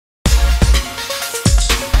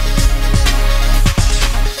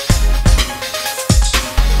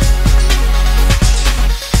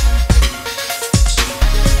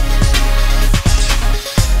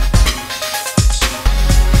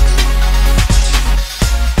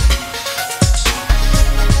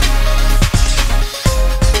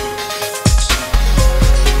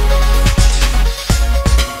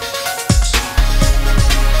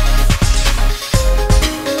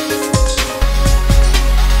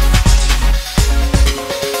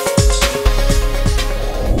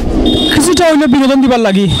হইলে বিনোদন দিবার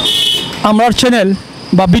লাগি আমার চ্যানেল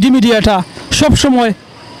বা বিডি মিডিয়াটা সবসময়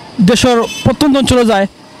দেশের প্রত্যন্ত অঞ্চলে যায়।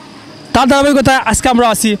 তার ধারাবাহিকতায় আজকে আমরা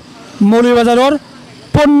আছি মৌলভীবাজারের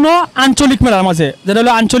পণ্য আঞ্চলিক মেলার মাঝে, যেটা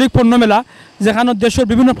হলো আঞ্চলিক পণ্য মেলা, যেখানে দেশের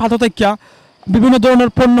বিভিন্ন প্রান্ত থেকে বিভিন্ন ধরনের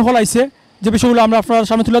পণ্য ফলাইছে, যে বিষয়গুলো আমরা আপনার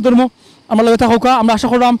সামনে তুলে ধরবো। আমরা লগে থাকুক, আমরা আশা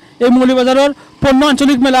করলাম এই মৌলভীবাজারের পণ্য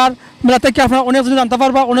আঞ্চলিক মেলা থেকে আপনারা অনেক জিনিস জানতে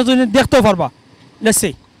পারবা, অনেক জিনিস দেখতেও পারবা। Let's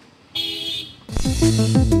see.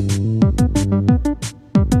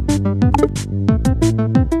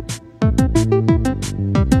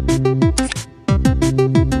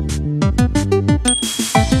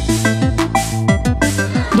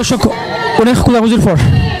 দর্শক, অনেক খোঁজাখুঁজির পর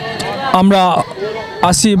আমরা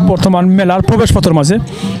আসি বর্তমান মেলার প্রবেশপথের মাঝে।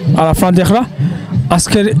 আর আপনারা দেখরা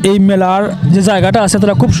আজকের এই মেলার যে জায়গাটা আছে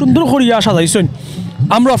তারা খুব সুন্দর করিয়া সাজাইছেন।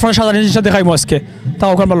 আমরা আপনার সাজানো জিনিসটা দেখাইবো আজকে, তাও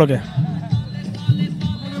ওখান লোকে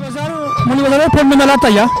মৌলভীবাজারের পণ্য মেলার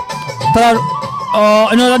তাইয়া তারা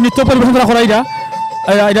নৃত্য পরিবেশন তারা করা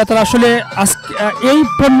এটা তারা আসলে এই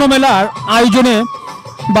পণ্য মেলার আয়োজনে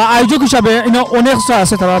বা আয়োজক হিসাবে অনেক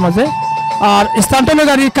আছে তার মাঝে। আর স্থানটা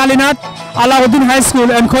গাড়ি Kalinath Alauddin high school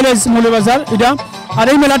and college Moulvibazar এটা। আর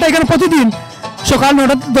এই মেলাটা এখানে প্রতিদিন সকাল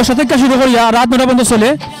 9টা থেকে শুরু করিয়া রাত 9টা পর্যন্ত চলে।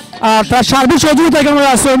 আর তার সার্বিক সহযোগিতা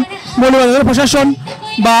এখানে আছেন মৌলভীবাজারের প্রশাসন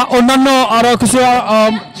বা অন্যান্য আরও কিছু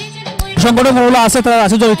সংগঠনগুলো আছে, তারা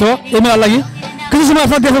আছে জড়িত এই মেলার লাগি। কিছু সময়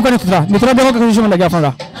আপনারা দেখো কেন ভিতরে দেখো কিছু সময় লাগে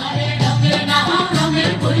আপনারা।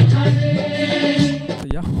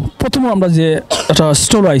 প্রথমে আমরা যে একটা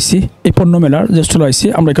স্টল আইছি, এই পণ্য মেলার যে স্টল আইছি,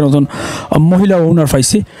 আমরা এখানে নতুন মহিলা ওনার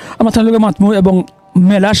পাইছি। আমরা তার লগে মাতমু এবং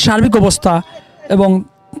মেলার সার্বিক অবস্থা এবং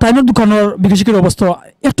তাইনের দোকানের বিকশিকের অবস্থা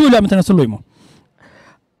একটু হইলে আমি তাই লইমু।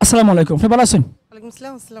 আসসালামু আলাইকুম, আপনি ভালো আছেন? ওয়ালাইকুম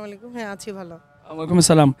আসসালাম। আসসালামু আলাইকুম। হ্যাঁ, আছি ভালো। ওয়ালাইকুম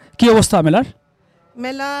আসসালাম। কি অবস্থা মেলার?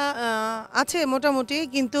 মেলা আছে মোটামুটি,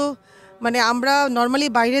 কিন্তু মানে আমরা নর্মালি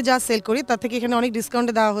বাইরে যা সেল করি তার থেকে এখানে অনেক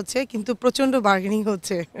ডিসকাউন্টে দেওয়া হচ্ছে, কিন্তু প্রচণ্ড বার্গেনিং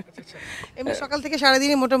হচ্ছে। এমনি সকাল থেকে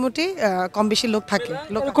সারাদিনই মোটামুটি কম বেশি লোক থাকে।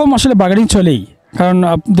 এরকম আসলে বার্গেনিং চলেই, কারণ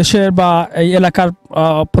দেশের বা এই এলাকার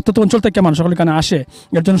প্রত্যন্ত অঞ্চল থেকে মানুষ সকল এখানে আসে,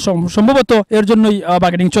 এর জন্য সম্ভবত এর জন্যই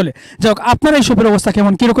বার্গেনিং চলে। যাই হোক, আপনার এই শপের অবস্থা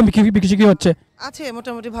কেমন, কীরকম বিক্রি হচ্ছে? আছে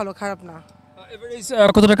মোটামুটি ভালো, খারাপ না।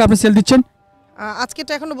 কত টাকা আপনি সেল দিচ্ছেন? আজকে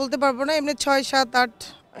তো এখনো বলতে পারবো না, এমনি 6, 7, 8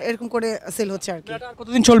 এরকম করে সেল হচ্ছে আর কি।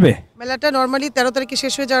 কতদিন চলবে মেলাটা? নর্মালি 13 তারিখে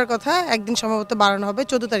শেষ হয়ে যাওয়ার কথা, একদিন সম্ভবত বাড়ানো হবে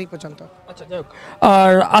 14 তারিখ পর্যন্ত। আচ্ছা, যাই হোক।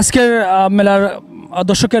 আর আজকের মেলার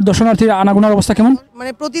দর্শনার্থীর আনাগোনার অবস্থা কেমন?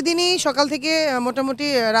 মানে প্রতিদিনই সকাল থেকে মোটামুটি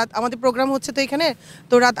রাত আমাদের প্রোগ্রাম হচ্ছে, তো এখানে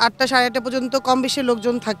তো রাত 8টা, 8:30 পর্যন্ত কম বেশি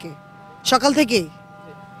লোকজন থাকে সকাল থেকেই।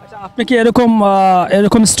 আপনি কি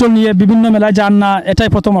এরকম স্টল নিয়ে বিভিন্ন মেলায় যান না? এটাই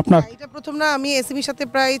প্রথম আপনার? এটা প্রথম না, আমি এসএমইর সাথে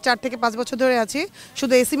প্রায় 4 থেকে 5 বছর ধরে আছি।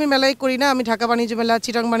 শুধু এসএমই মেলায় করি না, আমি ঢাকা বাণিজ্য মেলা,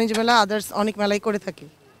 চিটাং বাণিজ্য মেলা, আদার্স অনেক মেলায় করে থাকি।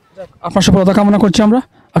 আপনার সফলতা কামনা করছি আমরা।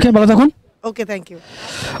 ওকে, ভালো থাকুন। ওকে, থ্যাংক ইউ।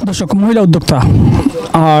 দর্শক, মহিলা উদ্যোক্তা,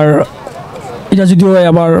 আর এটা যদিও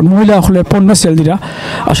আবার মহিলা হলে পণ্য সেল দিরা,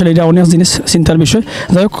 আসলে এটা অনেক জিনিস চিন্তার বিষয়।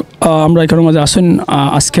 যাই হোক, আমরা এখানের মাঝে আসুন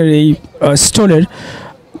আজকের এই স্টলের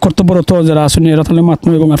কর্তব্যরত যারা আসুন এরা তাহলে মাত্র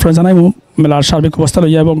এবং আপনারা জানাইব মেলার সার্বিক অবস্থা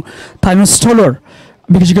লইয়া এবং তাইনের স্টলের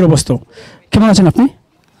বিকশিকের অবস্থা। কেমন আছেন আপনি?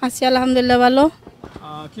 আছি আলহামদুলিল্লাহ, ভালো।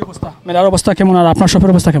 কি অবস্থা মেলার অবস্থা কেমন, আর আপনার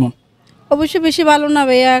শপের অবস্থা কেমন? অবশ্যই বেশি ভালো না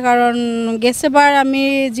ভাইয়া, কারণ গেছেবার আমি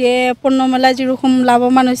যে পণ্য মেলায় যেরকম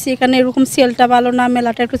লাভবান হয়েছি, এখানে এরকম সেলটা ভালো না,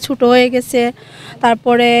 মেলাটা একটু ছোটো হয়ে গেছে,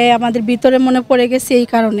 তারপরে আমাদের ভিতরে মনে পড়ে গেছে এই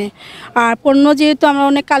কারণে। আর পণ্য যেহেতু আমরা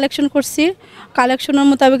অনেক কালেকশন করছি, কালেকশনের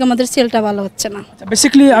মোতাবেক আমাদের সেলটা ভালো হচ্ছে না।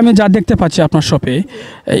 বেসিক্যালি আমি যা দেখতে পাচ্ছি আপনার শপে,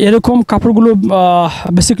 এরকম কাপড়গুলো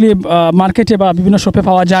বেসিক্যালি মার্কেটে বা বিভিন্ন শপে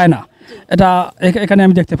পাওয়া যায় না, এটা এখানে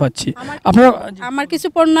আমি দেখতে পাচ্ছি। আপনার আমার কিছু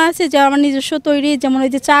পণ্য আছে যা আমার নিজস্ব তৈরি, যেমন ওই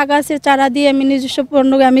যে চা গাছের চারা দিয়ে আমি নিজস্ব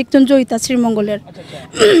পণ্য, আমি একজন জয়িতা শ্রীমঙ্গলের।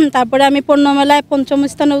 তারপরে আমি পণ্য মেলায় 5ম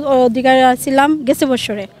স্থানে অধিকারী ছিলাম গেছে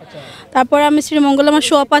বছরে। তারপরে আমি শ্রীমঙ্গল, আমার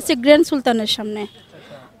শপ আছে গ্র্যান্ড সুলতানের সামনে।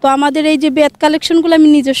 তো আমাদের এই যে বেত কালেকশনগুলো আমি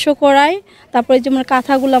নিজস্ব করাই, তারপরে যেমন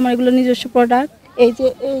কাঁথাগুলো আমার এগুলো নিজস্ব প্রোডাক্ট, এই যে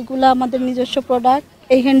এইগুলো আমাদের নিজস্ব প্রোডাক্ট,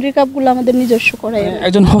 এই হ্যান্ডিক্রাফটগুলো আমাদের নিজস্ব করাই।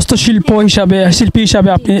 একজন শিল্পী হিসাবে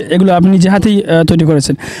আপনি এগুলো আপনি নিজে হাতেই তৈরি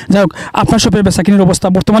করেছেন। যাই হোক, আপনার শপের বেচাকেনার অবস্থা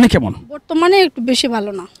বর্তমানে কেমন? বর্তমানে একটু বেশি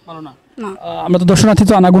ভালো না। আমরা তো দর্শনার্থী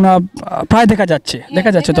তো আনাগোনা প্রায় দেখা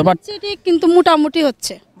যাচ্ছে তো, বাট কিন্তু মোটামুটি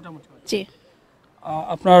হচ্ছে। জি,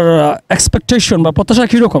 আপনার এক্সপেকটেশন বা প্রত্যাশা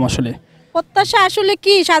কীরকম? আসলে প্রত্যাশা আসলে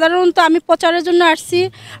কি, সাধারণত আমি প্রচারের জন্য আসছি,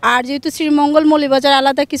 আর যেহেতু শ্রীমঙ্গল মৌলভীবাজার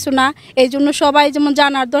আলাদা কিছু না, এই জন্য সবাই যেমন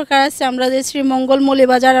জানার দরকার আছে আমরা যে শ্রীমঙ্গল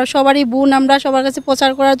মৌলভীবাজার সবারই বোন, আমরা সবার কাছে প্রচার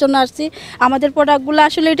করার জন্য আসছি আমাদের প্রোডাক্টগুলো।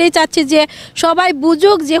 আসলে এটাই চাচ্ছি যে সবাই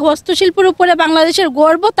বুঝুক যে হস্তশিল্পের উপরে বাংলাদেশের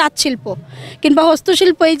গর্ব, তাঁত শিল্প কিংবা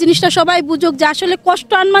হস্তশিল্প, এই জিনিসটা সবাই বুঝুক যে আসলে কষ্ট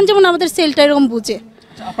আনমান যেমন আমাদের সেলটা এরকম বুঝে।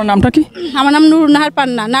 আপনার নামটা কি? আমার নাম নুরনাহার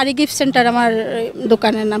পান্না, নারী গিফট সেন্টার আমার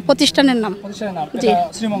দোকানের নাম, প্রতিষ্ঠানের নাম। জি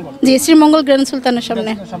জি, শ্রীমঙ্গল গ্র্যান্ড সুলতানের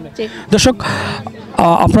সামনে। জি দর্শক,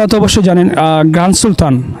 আপনারা তো অবশ্যই জানেন গ্র্যান্ড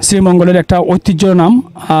সুলতান শ্রীমঙ্গলের একটা ঐতিহ্য নাম।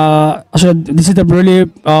 আসলে this is the really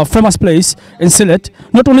famous place in Sylhet,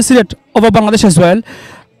 not only Sylhet, over Bangladesh as well.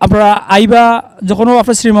 আপনারা আইবা যখনও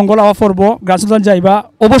আপনার শ্রীমঙ্গল আওয়া পড়ব, গ্র্যান্ড সুলতান যাইবা,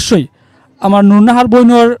 অবশ্যই আমার নুরনাহার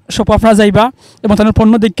বইনের সব আপনারা যাইবা এবং তাদের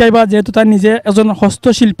পণ্য দেখে আইবা, যেহেতু তার নিজে একজন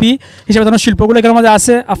হস্তশিল্পী হিসেবে তার শিল্পগুলো এখানে মধ্যে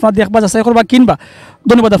আছে, আপনারা দেখবা, যাচাই করবা, কিনবা।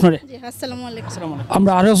 ধন্যবাদ আপনারে। আসসালামু আলাইকুম।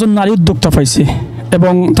 আমরা আরও একজন নারী উদ্যোক্তা পাইছি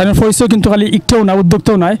এবং তাদের পরিচয় কিন্তু খালি একটাও না,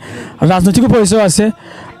 উদ্যোক্তাও নয়, রাজনৈতিক পরিচয় আছে।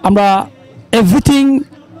 আমরা এভরিথিং,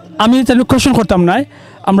 আমি তাদের কোয়েশন করতাম না,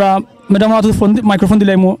 আমরা ম্যাডাম ফোন মাইক্রোফোন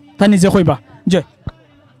দিলে তাই নিজে কইবা। জয়।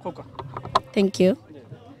 Thank you.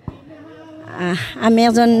 আমি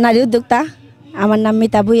একজন নারী উদ্যোক্তা, আমার নাম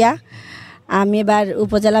মিতা ভুইয়া। আমি এবার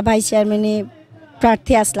উপজেলা ভাইস চেয়ারম্যানে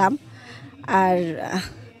প্রার্থী আসলাম। আর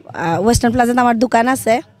ওয়েস্টার্ন প্লাজাতে আমার দোকান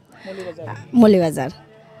আছে, মৌলভীবাজার।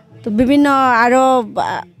 তো আরও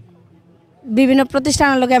বিভিন্ন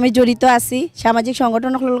প্রতিষ্ঠানের লগে আমি জড়িত আছি, সামাজিক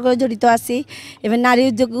সংগঠনের লগে জড়িত আছি। এবার নারী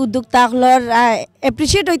উদ্যোক্তাগুলোর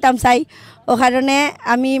এপ্রিসিয়েট হইতাম চাই, ও কারণে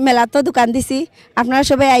আমি মেলাতো দোকান দিছি। আপনারা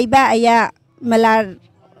সবাই আইবা, আইয়া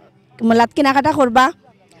মেলাত কেনাকাটা করবা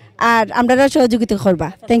আর আমরা সহযোগিতা করবা।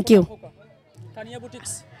 Thank you.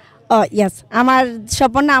 ও ইয়াস, আমার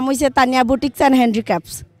শপের নাম হয়েছে তানিয়া বুটিক্স অ্যান্ড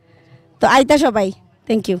হ্যান্ডিক্রাফটস। তো আইতা সবাই,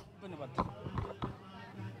 থ্যাংক ইউ।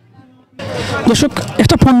 দর্শক,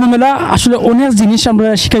 একটা পণ্য মেলা আসলে অনেক জিনিস আমরা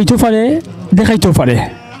শিখাইতেও পারে, দেখাইতেও পারে,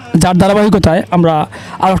 যার ধারাবাহিকতায় আমরা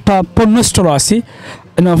আর একটা পণ্য স্টলও আছি।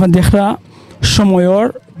 দেখরা সময়ের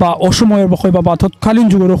বা অসময়ের বকই বা তৎকালীন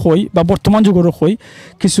যুগেরও হই বা বর্তমান যুগেরও হই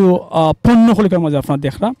কিছু পণ্য কলিকার মাঝে আপনার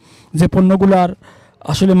দেখরা, যে পণ্যগুলার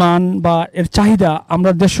আসলে মান বা এর চাহিদা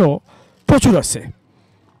আমরা দেশও প্রচুর আছে।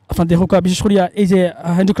 আপনার দেখো বিশেষ করিয়া এই যে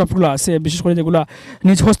হ্যান্ডিক্রাফটগুলো আছে, বিশেষ করে যেগুলো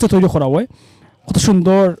নিজ হস্তে তৈরি করা হয়, কত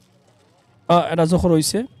সুন্দর এটা যখন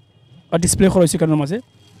রয়েছে ডিসপ্লে করা হয়েছে কারণের মাঝে।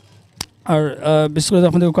 আর বিশেষ করে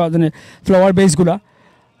আপনাদের জানে ফ্লাওয়ার বেসগুলা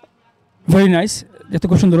ভেরি নাইস, দেখতে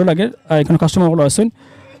খুব সুন্দরও লাগে। এখানে কাস্টমারগুলো আছেন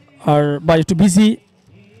আর ভাই একটু বিজি,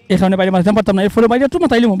 এখানে বাইরে মাঝে পারতাম না, এর ফলে বাইরে একটু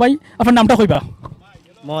মাতাইলাম। ভাই আপনার নামটা কইবা?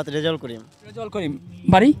 মোহাম্মদ রেজাউল করিম। রেজাউল করিম,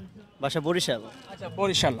 বাড়ি? বাসা বরিশাল। আচ্ছা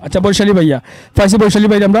বরিশাল, আচ্ছা বরিশালী ভাইয়া, পাইছি বরিশালী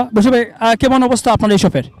ভাই। আমরা বসে ভাই, কেমন অবস্থা আপনার এই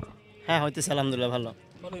শপের? হ্যাঁ হইতেছে আলহামদুলিল্লাহ ভালো।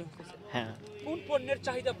 হ্যাঁ, কোন পণ্যের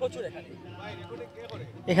চাহিদা প্রচুর এখানে?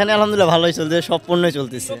 এখানে আলহামদুলিল্লাহ ভালোই চলছে, সব পণ্যই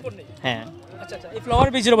চলতেছে। হ্যাঁ। আচ্ছা আচ্ছা, এই ফ্লাওয়ার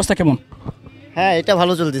বেজের অবস্থা কেমন? হ্যাঁ, এটা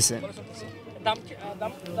ভালো চলতেছে।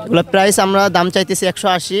 এগুলো প্রাইস আমরা দাম চাইতেছি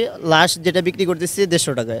 180, লাস্ট যেটা বিক্রি করতেছি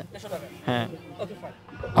 150 টাকায়। হ্যাঁ,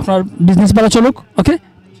 আপনার বিজনেস ভালো চলুক। ওকে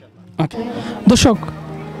ওকে। দর্শক,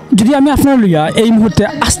 যদি আমি আপনার লইয়া এই মুহূর্তে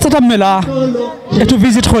আস্থাটা মেলা একটু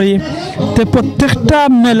ভিজিট করি, তো প্রত্যেকটা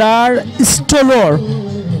মেলার স্টলর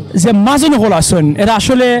যে মাজন হল আসেন, এরা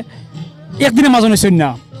আসলে একদিনে মাজন হয়েছেন না,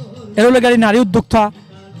 এর লগে নারী উদ্যোক্তা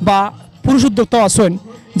বা পুরুষ উদ্যোক্তাও আসেন,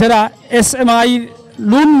 যারা SMI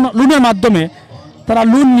লোনের মাধ্যমে তারা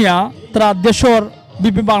লোন নিয়ে তারা দেশের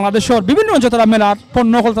বাংলাদেশের বিভিন্ন অঞ্চলে তারা মেলার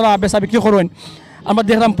পণ্য হল তারা বেচা বিক্রি করেন। আমরা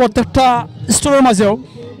দেখলাম প্রত্যেকটা স্টোরের মাঝেও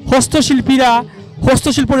হস্তশিল্পীরা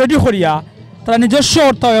হস্তশিল্প রেডি করিয়া তারা নিজস্ব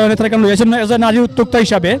অর্থায়নে তারা কেন লইয়াছেন এজ এ নারী উদ্যোক্তা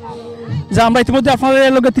হিসাবে, যা আমরা ইতিমধ্যে আপনাদের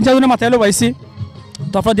লোক 3-4 জনের মাথায় পাইছি।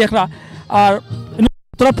 তো আপনারা দেখরা আর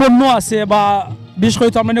তারা পণ্য আছে বা বিশেষ করে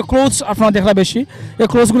তো আমরা ক্লোথস আপনারা দেখরা বেশি, এই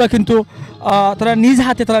ক্লোথসগুলো কিন্তু তারা নিজ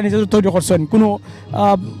হাতে তারা নিজেদের তৈরি করছেন, কোনো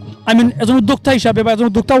আই মিন একজন উদ্যোক্তা হিসাবে বা একজন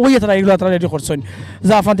উদ্যোক্তা হইয়ে তারা এগুলো তারা রেডি করছেন,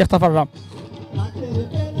 যা আপনারা দেখতে পারলাম।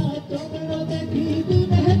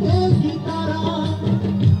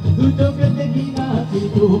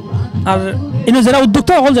 আর এনে যারা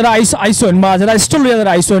উদ্যোক্তা হল যারা আইসন বা যারা স্টল লইয়া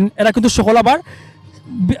যারা আইসন, এরা কিন্তু সকল আবার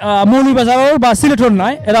মৌলভীবাজারের বা সিলেটের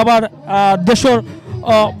নয়, এরা আবার দেশের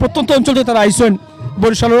প্রত্যন্ত অঞ্চল থেকে তারা আইসন,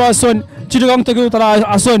 বরিশালেরও আসেন, চিটাগাং থেকেও তারা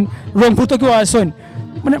আসেন, রংপুর থেকেও আসেন,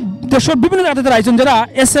 মানে দেশের বিভিন্ন জায়গাতে তারা আইসন, যারা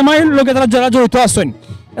SMI লোকে তারা যারা জড়িত আসেন,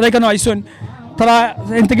 এরা কেন আইসন, তারা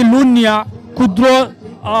এখান থেকে লোন নিয়া ক্ষুদ্র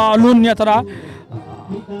লোন নিয়ে তারা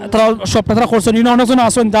স্বপ্ন তারা করছেন। অনেকজন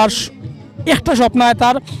আসেন যার একটা স্বপ্নায়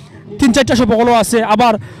তার 3-4টা স্বপ্নগুলো আছে,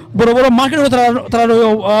 আবার বড় বড় মার্কেটও তারা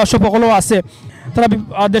স্বপ্নগুলো আছে। তারা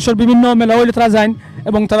দেশের বিভিন্ন মেলা হইলে তারা যায়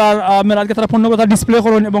এবং তারা মেলাকে তারা পণ্য তারা ডিসপ্লে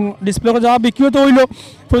করেন এবং ডিসপ্লে করে যাওয়া বিক্রিও তো হইলো,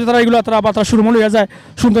 তারা এগুলো তারা বা তারা শুরু লইয়া যায়,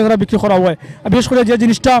 শুরু তারা বিক্রি করা হয়। বিশেষ করে যে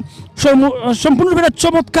জিনিসটা সম্পূর্ণরূপে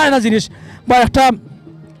চমৎকার একটা জিনিস বা একটা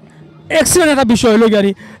এক্সিলেন্ট একটা বিষয় হলো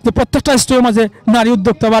গাড়ি, যে প্রত্যেকটা স্টোরের মাঝে নারী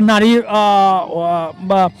উদ্যোক্তা বা নারী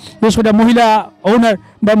বা বিশেষ করে মহিলা ওনার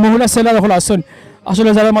বা মহিলা সেলার হল আসছেন, আসলে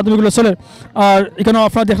যারা মাধ্যমিকগুলো চলে। আর এখানেও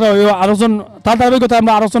আপনারা দেখলাম আরেকজন তার ধারাবাহিকতা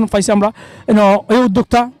আমরা আরেকজন পাইছি আমরা এই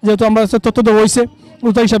উদ্যোক্তা, যেহেতু আমরা তথ্য দেওয়া হয়েছে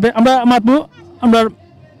উদ্যোক্তা হিসাবে আমরা মাতবো, আমরা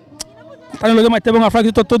তার লোকে মারতে এবং আপনার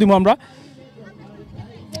কিছু তথ্য দিব। আমরা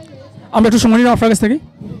একটু সময় নিলাম আপনার কাছ থেকে।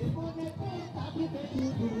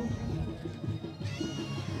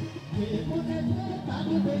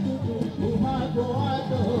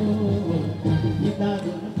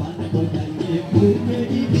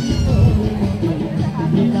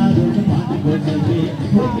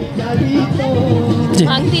 জি,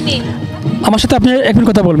 আমার সাথে আপনি এক মিনিট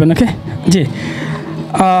কথা বলবেন, ওকে? জি,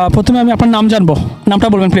 প্রথমে আমি আপনার নাম জানবো, নামটা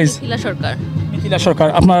বলবেন প্লিজ। মিথিলা সরকার। মিথিলা সরকার,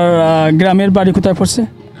 আপনার গ্রামের বাড়ি কোথায় পড়ছে?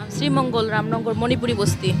 শ্রীমঙ্গল, রামনগর, মণিপুরি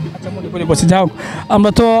বস্তি। আচ্ছা, মণিপুরি বস্তি। যাই হোক,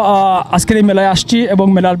 আমরা তো আজকের এই মেলায় আসছি এবং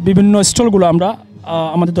মেলার বিভিন্ন স্টলগুলো আমরা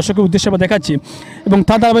আমাদের দর্শকের উদ্দেশ্যে দেখাচ্ছি এবং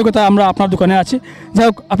তার ধারাবাহিকতা আমরা আপনার দোকানে আছি। যাই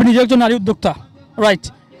হোক, আপনি নিজে একজন নারী উদ্যোক্তা, রাইট?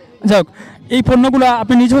 যাই হোক, এই পণ্যগুলো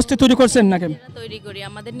আপনি নিজ হস্তে তৈরি করছেন নাকি? তৈরি করি,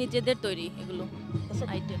 আমাদের নিজেদের তৈরি এগুলো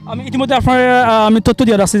আইটেম। আমি ইতিমধ্যে আপনার আমি তথ্য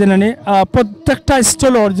দিয়ে রাখছি জানি প্রত্যেকটা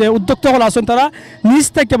স্টলের যে উদ্যোক্তাগুলো আছেন তারা নিজ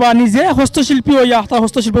থেকে বা নিজে হস্তশিল্পী হইয়া তার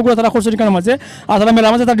হস্তশিল্পগুলো তারা করছেন এখানের মাঝে, আর তারা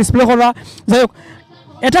মেলার মাঝে তারা ডিসপ্লে করা। যাই হোক,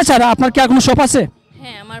 এটা ছাড়া আপনার কি আর কোনো শপ আছে?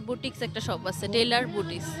 হ্যাঁ, আমার বুটিক্স একটা শপ আছে, টেইলার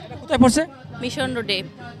বুটিক্স। কোথায় পড়ছে? মিশন রোডে,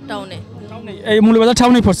 টাউনে। এই মৌলভীবাজার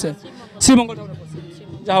টাউনেই পড়ছে, শ্রীমঙ্গল টাউনে পড়ছে।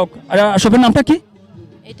 যাই হোক, শপের নামটা কি?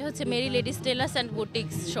 এটা হচ্ছে Mary ladies tailors and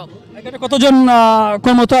boutiques shop. এখানে কতজন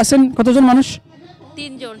কর্মরত আছেন, কতজন মানুষ?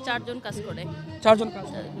 4জন কাজ করে। 4জন কাজ।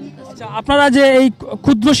 আচ্ছা, আপনারা যে এই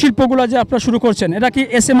ক্ষুদ্র শিল্পগুলো যে আপনারা শুরু করছেন, এটা কি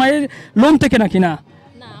এসএমআই লোন থেকে নাকি? না,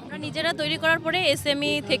 আমরা নিজেরা তৈরি করার পরে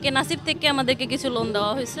এসএমই থেকে, নাসিব থেকে আমাদেরকে কিছু লোন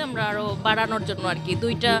দেওয়া হয়েছে, আমরা আরো বাড়ানোর জন্য আর কি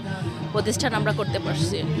 2টা প্রতিষ্ঠান আমরা করতে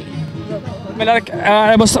পারছি আর কি। মেলার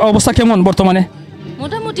অবস্থা কেমন বর্তমানে?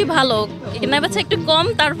 মোটামুটি ভালো, কেনাবেচা একটু কম,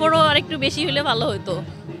 তারপরও আর একটু বেশি হলে ভালো হতো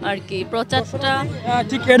আর কি। প্রচারটা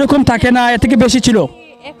ঠিক এরকম থাকে না, এর থেকে বেশি ছিল।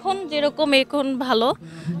 এখন যেরকম এখন ভালো,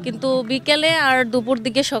 কিন্তু বিকেলে আর দুপুর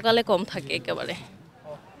দিকে সকালে কম থাকে একেবারে।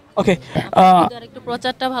 ওকে, আর একটু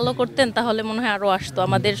প্রচারটা ভালো করতেন তাহলে মনে হয় আরো আসতো,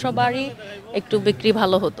 আমাদের সবারই একটু বিক্রি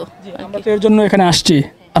ভালো হতো। আমরা তো এর জন্য এখানে আসছি,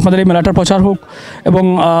 আপনাদের এই মেলাটার প্রচার হোক এবং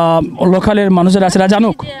লোকালের মানুষেরা আছে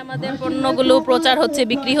জানুক যে আমাদের পণ্যগুলো প্রচার হচ্ছে,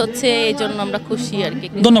 বিক্রি হচ্ছে, এই জন্য আমরা খুশি আর কি।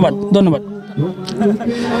 ধন্যবাদ, ধন্যবাদ।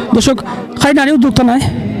 দর্শক, খাই নারী উদ্যোক্তা নাই,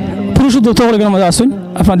 পুরুষ উদ্যোক্তা করে আমাদের আসুন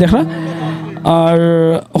আপনারা দেখরা। আর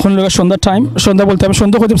ওখানে লোকের সন্ধ্যার টাইম, সন্ধ্যা বলতে আমি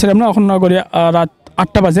সন্ধ্যা করতে পারছিলাম না, এখন করি রাত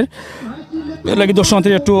 8টা বাজে লাগে।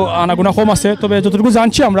 দর্শনার্থীর একটু আনাগোনা কম আছে, তবে যতটুকু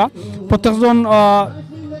জানছি আমরা প্রত্যেকজন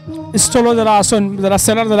স্টলও যারা আসেন, যারা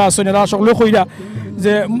সেলার যারা আসেন, এরা সকলেও কইরা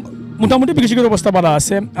যে মোটামুটি বিক্রির অবস্থা ভালো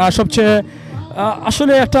আছে। আর সবচেয়ে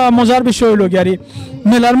আসলে একটা মজার বিষয় হইল কি আর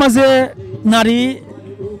মেলার মাঝে নারী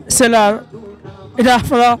সেলার, এটা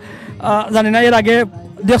আপনারা জানি না এর আগে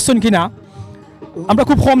দেখছেন কি না, আমরা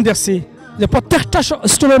খুব কম দেখছি যে প্রত্যেকটা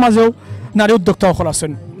স্টলের মাঝেও নারী উদ্যোক্তা সকল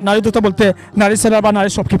আছেন। নারী উদ্যোক্তা বলতে নারী সেলার বা নারী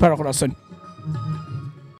শপকিপার সকল আছেন।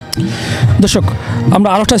 দর্শক, আমরা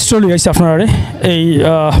আরও একটা স্টল গেছি আপনারা এই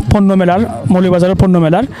পণ্য মেলার, মৌলভীবাজারের পণ্য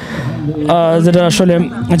মেলার, যেটা আসলে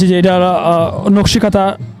যে এটা নকশিকাতা,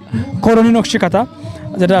 করণী নকশিকাতা,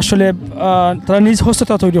 যেটা আসলে তারা নিজ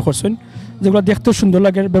হস্ততা তৈরি করছেন, যেগুলো দেখতেও সুন্দর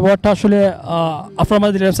লাগে। ব্যবহারটা আসলে আপনার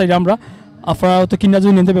মাঝে দিলাম চাইলে আমরা, আপনারা হয়তো কিনা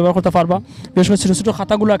যদি নিতে ব্যবহার করতে পারবা। বিশেষ করে ছোটো ছোটো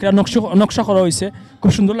খাতাগুলো নকশা করা হয়েছে,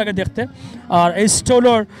 খুব সুন্দর লাগে দেখতে। আর এই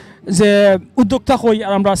স্টলের যে উদ্যোক্তা হই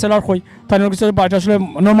আর আমরা সেলার হই, তাই কিছু বাড়িটা আসলে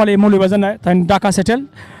নর্মালি মৌলভীবাজার নাই, তাই ঢাকা সেটেল,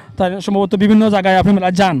 তাই সম্ভবত বিভিন্ন জায়গায় আপনি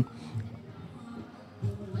মেলা যান।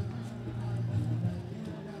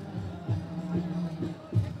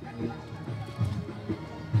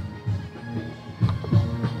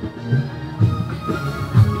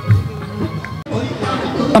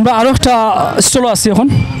 আমরা আরও একটা স্টল আছি এখন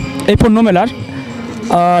এই পণ্য মেলার,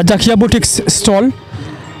 জাকিয়া বুটিক্স স্টল।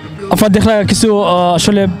 আপনার দেখা কিছু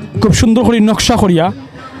আসলে খুব সুন্দর করে নকশা করিয়া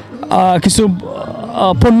কিছু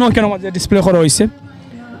পণ্য কেন মাঝে ডিসপ্লে করা হয়েছে,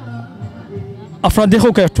 আপনারা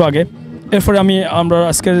দেখুক একটু আগে। এরপরে আমরা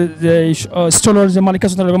আজকের যে স্টলের যে মালিক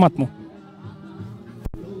আছে তাদের মাতমো।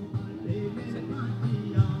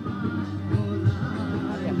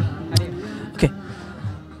 ওকে,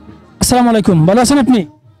 আসসালামু আলাইকুম, ভালো আছেন আপনি?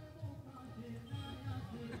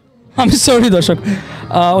 আমি সরি দর্শক,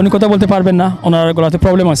 উনি কথা বলতে পারবেন না, ওনার গলাতে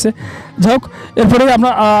প্রবলেম আছে। যাই হোক, এরপরে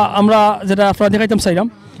আমরা যেটা আপনারা দেখাইতাম চাইলাম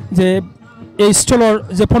যে এই স্টলের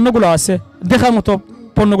যে পণ্যগুলো আছে, দেখার মতো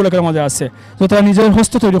পণ্যগুলো কেন মধ্যে আছে, তো তারা নিজের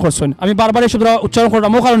হস্ত তৈরি করছেন। আমি বারবার এই শব্দটা উচ্চারণ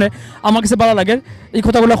করলাম ও কারণে আমার কাছে ভালো লাগে এই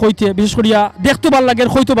কথাগুলো হইতে, বিশেষ করিয়া দেখতেও ভালো লাগে,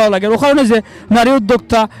 হইতেও ভালো লাগে ও কারণে যে নারী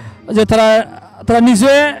উদ্যোক্তা যে তারা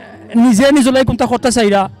নিজে নিজের কোনটা করতে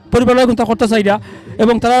চাইরা পরিবারের কিন্তু করতে চাইরা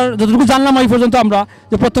এবং তারা যতটুকু জানলাম এই পর্যন্ত আমরা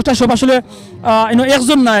যে প্রত্যেকটা সব আসলে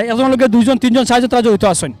একজন নাই, একজনের লোকের 2 জন 3 জন 4 জন তারা জড়িত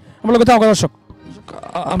আছেন। আমরা লোক দর্শক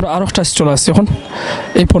আমরা আরও একটা স্টল আছে এখন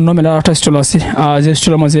এই পণ্য মেলার একটা স্টল আছে যে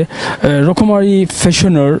স্টলের মাঝে রকমারি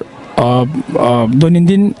ফ্যাশনের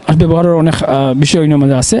দৈনন্দিন ব্যবহারের অনেক বিষয়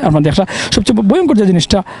মাঝে আছে। আপনার দেখা সবচেয়ে ভয়ঙ্কর যে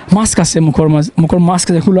জিনিসটা মাস্ক আছে, মুখর মাস্ক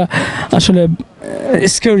যেগুলো আসলে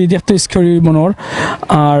স্কেরি, দেখতে স্কেরি মনোর।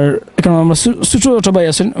 আর এখানে আমরা ছোটো ছোটো ভাই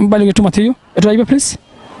আছেন, বাইরে একটু মাথিও একটু আইবা প্লিজ।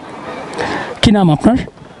 কী নাম আপনার?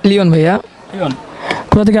 লিওন ভাইয়া। লিওন,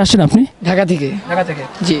 কোথা থেকে আসছেন আপনি? ঢাকা থেকে। ঢাকা থেকে,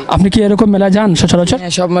 জি। আপনি কি এরকম মেলায় যান সচরাচর?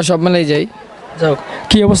 হ্যাঁ, সব মেলায় যাই। যাক,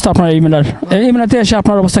 কী অবস্থা আপনার এই মেলার? এই মেলাতে এসে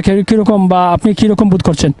আপনার অবস্থা কীরকম বা আপনি কীরকম বোধ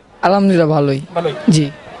করছেন? আলহামদুলিল্লাহ ভালোই। জি।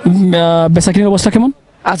 বেচাকিনির অবস্থা কেমন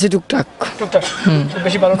আছে? টুকটাক।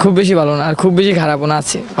 খুব বেশি ভালো না আর খুব বেশি খারাপও না,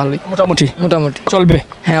 আছে ভালোই, মোটামুটি চলবে।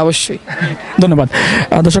 হ্যাঁ, অবশ্যই। ধন্যবাদ।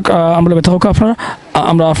 দর্শক, আমরা ব্যথা হোক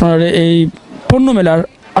আমরা আপনার এই পণ্য মেলার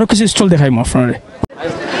আরও কিছু স্টল দেখাইম আপনার।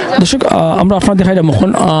 দর্শক, আমরা আপনার দেখাই যাবো এখন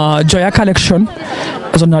জয়া কালেকশন,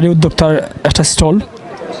 একজন নারী উদ্যোক্তার একটা স্টল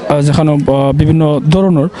যেখানে বিভিন্ন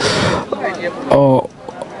ধরনের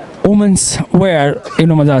ওমেন্স ওয়্যার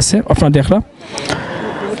এগুলো মজা আছে আপনারা দেখলাম।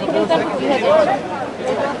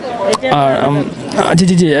 আর জি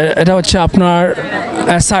জি জি, এটা হচ্ছে আপনার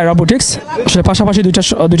সায়রা বুটিক্স, আসলে পাশাপাশি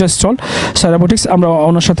দুইটা স্টল সায়রা বুটিক্স। আমরা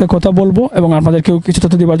ওনার সাথে কথা বলবো এবং আপনাদেরকেও কিছু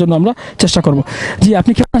তথ্য দেওয়ার জন্য আমরা চেষ্টা করব। জি,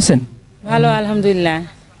 আপনি কেমন আছেন? ভালো, আলহামদুলিল্লাহ।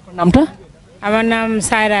 নামটা? আমার নাম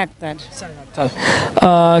সায়রা আক্তার।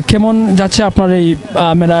 কেমন যাচ্ছে আপনার এই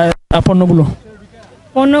মেলার পণ্যগুলো?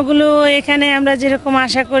 এখানে আমরা যেরকম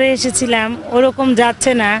আশা করে এসেছিলাম ওরকম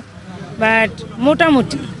যাচ্ছে না, বাট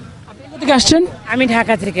মোটামুটি। আপনি থেকে আসছেন? আমি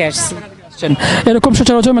ঢাকা থেকে আসছি। এরকম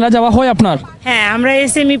সচরাচর মেলা যাওয়া হয় আপনার? হ্যাঁ, আমরা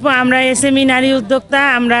এসএমই নারী উদ্যোক্তা,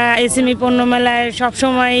 আমরা এসএমই পণ্য মেলায়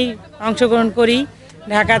সবসময় অংশগ্রহণ করি,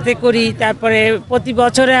 ঢাকাতে করি। তারপরে প্রতি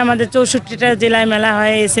বছরে আমাদের 64টা জেলায় মেলা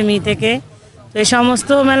হয় এসএমই থেকে। তো এই সমস্ত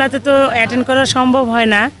মেলাতে তো অ্যাটেন্ড করা সম্ভব হয়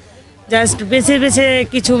না, জাস্ট বেছে বেছে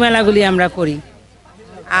কিছু মেলাগুলি আমরা করি।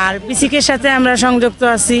 আর বিসিকের সাথে আমরা সংযুক্ত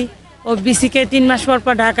আছি, ও বিসিকে 3 মাস পর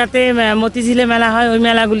পর ঢাকাতে মতিঝিলে মেলা হয়, ওই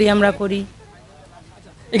মেলাগুলি আমরা করি।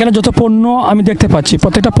 এখানে যত পণ্য আমি দেখতে পাচ্ছি,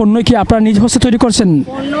 প্রত্যেকটা পণ্যই কি আপনারা নিজ হস্তে তৈরি করছেন?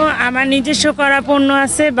 পণ্য আমার নিজস্ব করা পণ্য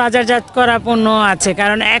আছে, বাজারজাত করা পণ্য আছে,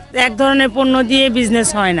 কারণ এক ধরনের পণ্য দিয়ে বিজনেস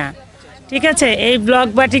হয় না। ঠিক আছে, এই ব্লক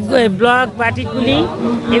বাটিকগুলি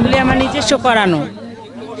এগুলি আমার নিজস্ব করানো।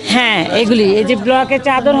 হ্যাঁ, এগুলি এই যে ব্লকের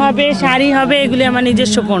চাদর হবে, শাড়ি হবে, এগুলি আমার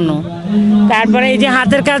নিজস্ব পণ্য। তারপরে এই যে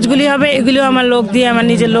হাতের কাজগুলি হবে, এগুলিও আমার লোক দিয়ে, আমার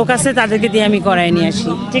নিজের লোক আছে, তাদেরকে দিয়ে আমি করাই নিয়ে আসি।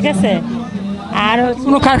 ঠিক আছে। আর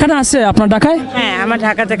কোনো কারখানা আছে আপনার ঢাকায়? হ্যাঁ, আমার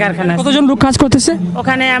ঢাকাতে কারখানা আছে। কতজন লোক কাজ করতেছে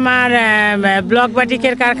ওখানে? আমার ব্লক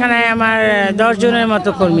বাটিকের কারখানায় আমার 10 জনের মতো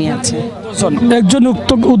কর্মী আছে। একজন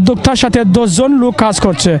উদ্যোক্তার সাথে 10 জন লোক কাজ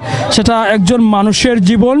করছে, সেটা একজন মানুষের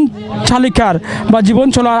জীবন চালিকার বা জীবন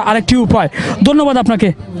চলার আরেকটি উপায়। ধন্যবাদ আপনাকে।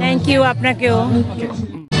 থ্যাংক ইউ, আপনাকেও।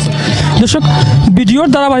 দর্শক, ভিডিওর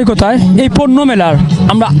ধারাবাহিকতায় এই পণ্য মেলার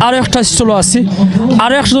আমরা আরও একটা স্টল আছি,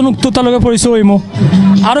 আরও একজন উদ্যোক্তার লগে পরিচয় হইমু,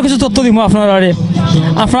 আরও কিছু তথ্য দিব আপনারা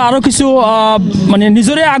আরও কিছু মানে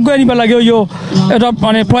নিজরে আগ্রহ নিবা লাগে এটা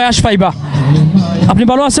মানে প্রয়াস পাইবা। আপনি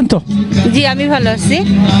ভালো আছেন তো? জি, আমি ভালো আছি।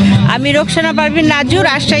 আমি রোকসানা পারভিন নাজু,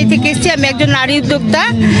 রাজশাহী থেকে এসেছি। আমি একজন নারী উদ্যোক্তা।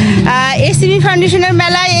 এসএমই ফাউন্ডেশনের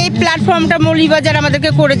মেলায় এই প্ল্যাটফর্মটা মৌলভীবাজার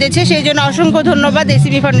আমাদেরকে করে দিয়েছে, সেই জন্য অসংখ্য ধন্যবাদ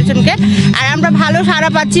এসএমই ফাউন্ডেশনকে। আর আমরা ভালো সাড়া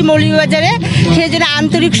পাচ্ছি মৌলভীবাজারে, সেই জন্য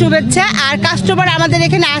আন্তরিক শুভেচ্ছা। আর কাস্টমার আমাদের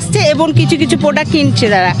এখানে আসছে এবং কিছু কিছু প্রোডাক্ট কিনছে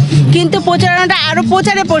তারা, কিন্তু প্রচারণাটা আরও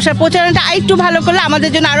প্রচারণাটা একটু ভালো করলে আমাদের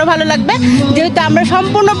জন্য আরও ভালো লাগবে, যেহেতু আমরা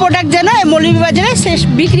সম্পূর্ণ প্রোডাক্ট যেন মৌলভীবাজারে শেষ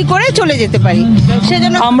বিক্রি করে চলে যেতে পারি।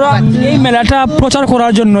 সেজন্য আমরা এই মেলাটা প্রচার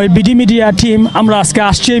করার জন্য বিডি মিডিয়া টিম আমরা আজকে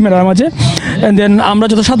আসছি এই মেলার মাঝে। দেন আমরা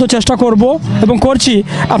যথাসাধ্য চেষ্টা করব এবং করছি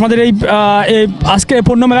আপনাদের এই আজকে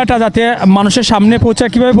পণ্য মেলাটা যাতে মানুষের সামনে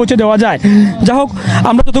কীভাবে পৌঁছে দেওয়া যায়। যা হোক,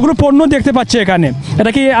 আমরা যতগুলো পণ্য দেখতে পাচ্ছি এখানে,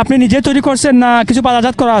 এটা কি আপনি নিজে তৈরি করছেন না কিছু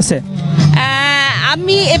বাজারজাত করা আছে?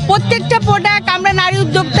 আমি প্রত্যেকটা প্রোডাক্ট আমরা নারী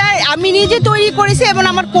উদ্যোক্তা, আমি নিজে তৈরি করেছি এবং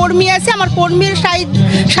আমার কর্মী আছে। আমার কর্মীর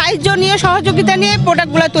সাহায্য নিয়ে, সহযোগিতা নিয়ে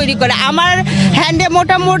প্রোডাক্টগুলো তৈরি করে। আমার হ্যান্ডে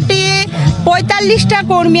মোটামুটি 45টা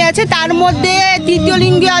কর্মী আছে, তার মধ্যে তৃতীয়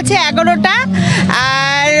লিঙ্গীয় আছে 11টা,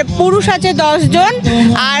 আর পুরুষ আছে 10 জন,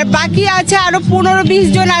 আর বাকি আছে আরও 15-20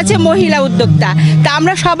 জন আছে মহিলা উদ্যোক্তা। তা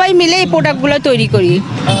আমরা সবাই মিলে এই প্রোডাক্টগুলো তৈরি করি।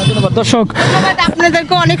 ধন্যবাদ দর্শক, ধন্যবাদ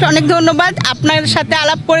আপনাদেরকে, অনেক অনেক ধন্যবাদ। আপনার সাথে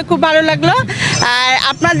আলাপ করে খুব ভালো লাগলো। আর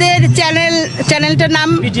আপনাদের চ্যানেলটার নাম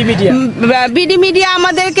বিডি মিডিয়া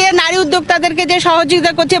আমাদেরকে নারী উদ্যোক্তাদেরকে যে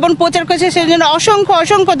সহযোগিতা করছে এবং প্রচার করছে সেই জন্য অসংখ্য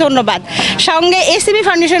অসংখ্য ধন্যবাদ। সঙ্গে এসএমই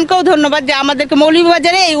ফাউন্ডেশনকেও ধন্যবাদ যে আমাদেরকে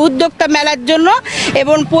মৌলভীবাজারে এই উদ্যোক্তা মেলার জন্য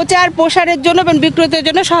এবং প্রচার প্রসারের জন্য এবং বিক্রয়ের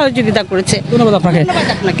জন্য সহযোগিতা করেছে। ধন্যবাদ আপনাকে।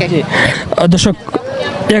 দর্শক,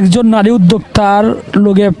 একজন নারী উদ্যোক্তার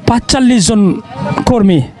লোকে 45 জন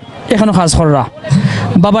কর্মী এখানে কাজ করা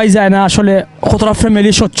বাবাই যায় না আসলে কতটা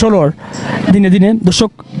ফ্যামিলি সচ্ছলর দিনে দিনে।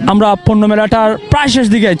 দর্শক, আমরা পণ্য মেলাটার প্রায় শেষ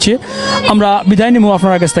দিকে আছি, আমরা বিদায় নিব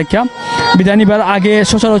আপনার কাছ থেকে। বিদায় নিবার আগে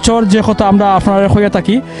সচরাচর যে কথা আমরা আপনার হয়ে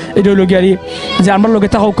থাকি এটা হইল গিয়ারি যে আমরা লগে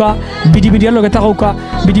থাকা বিডি মিডিয়ার লগে থাকা,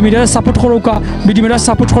 বিডি মিডিয়ার সাপোর্ট করৌকা। বিডি মিডিয়ার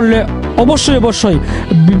সাপোর্ট করলে অবশ্যই অবশ্যই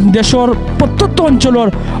দেশের প্রত্যন্ত অঞ্চলের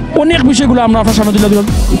অনেক বিষয়গুলো আমরা আপনার সামনে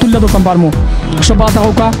তুলে ধরতাম পারবো। সব ভালো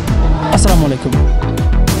থাকা। আসসালামু আলাইকুম।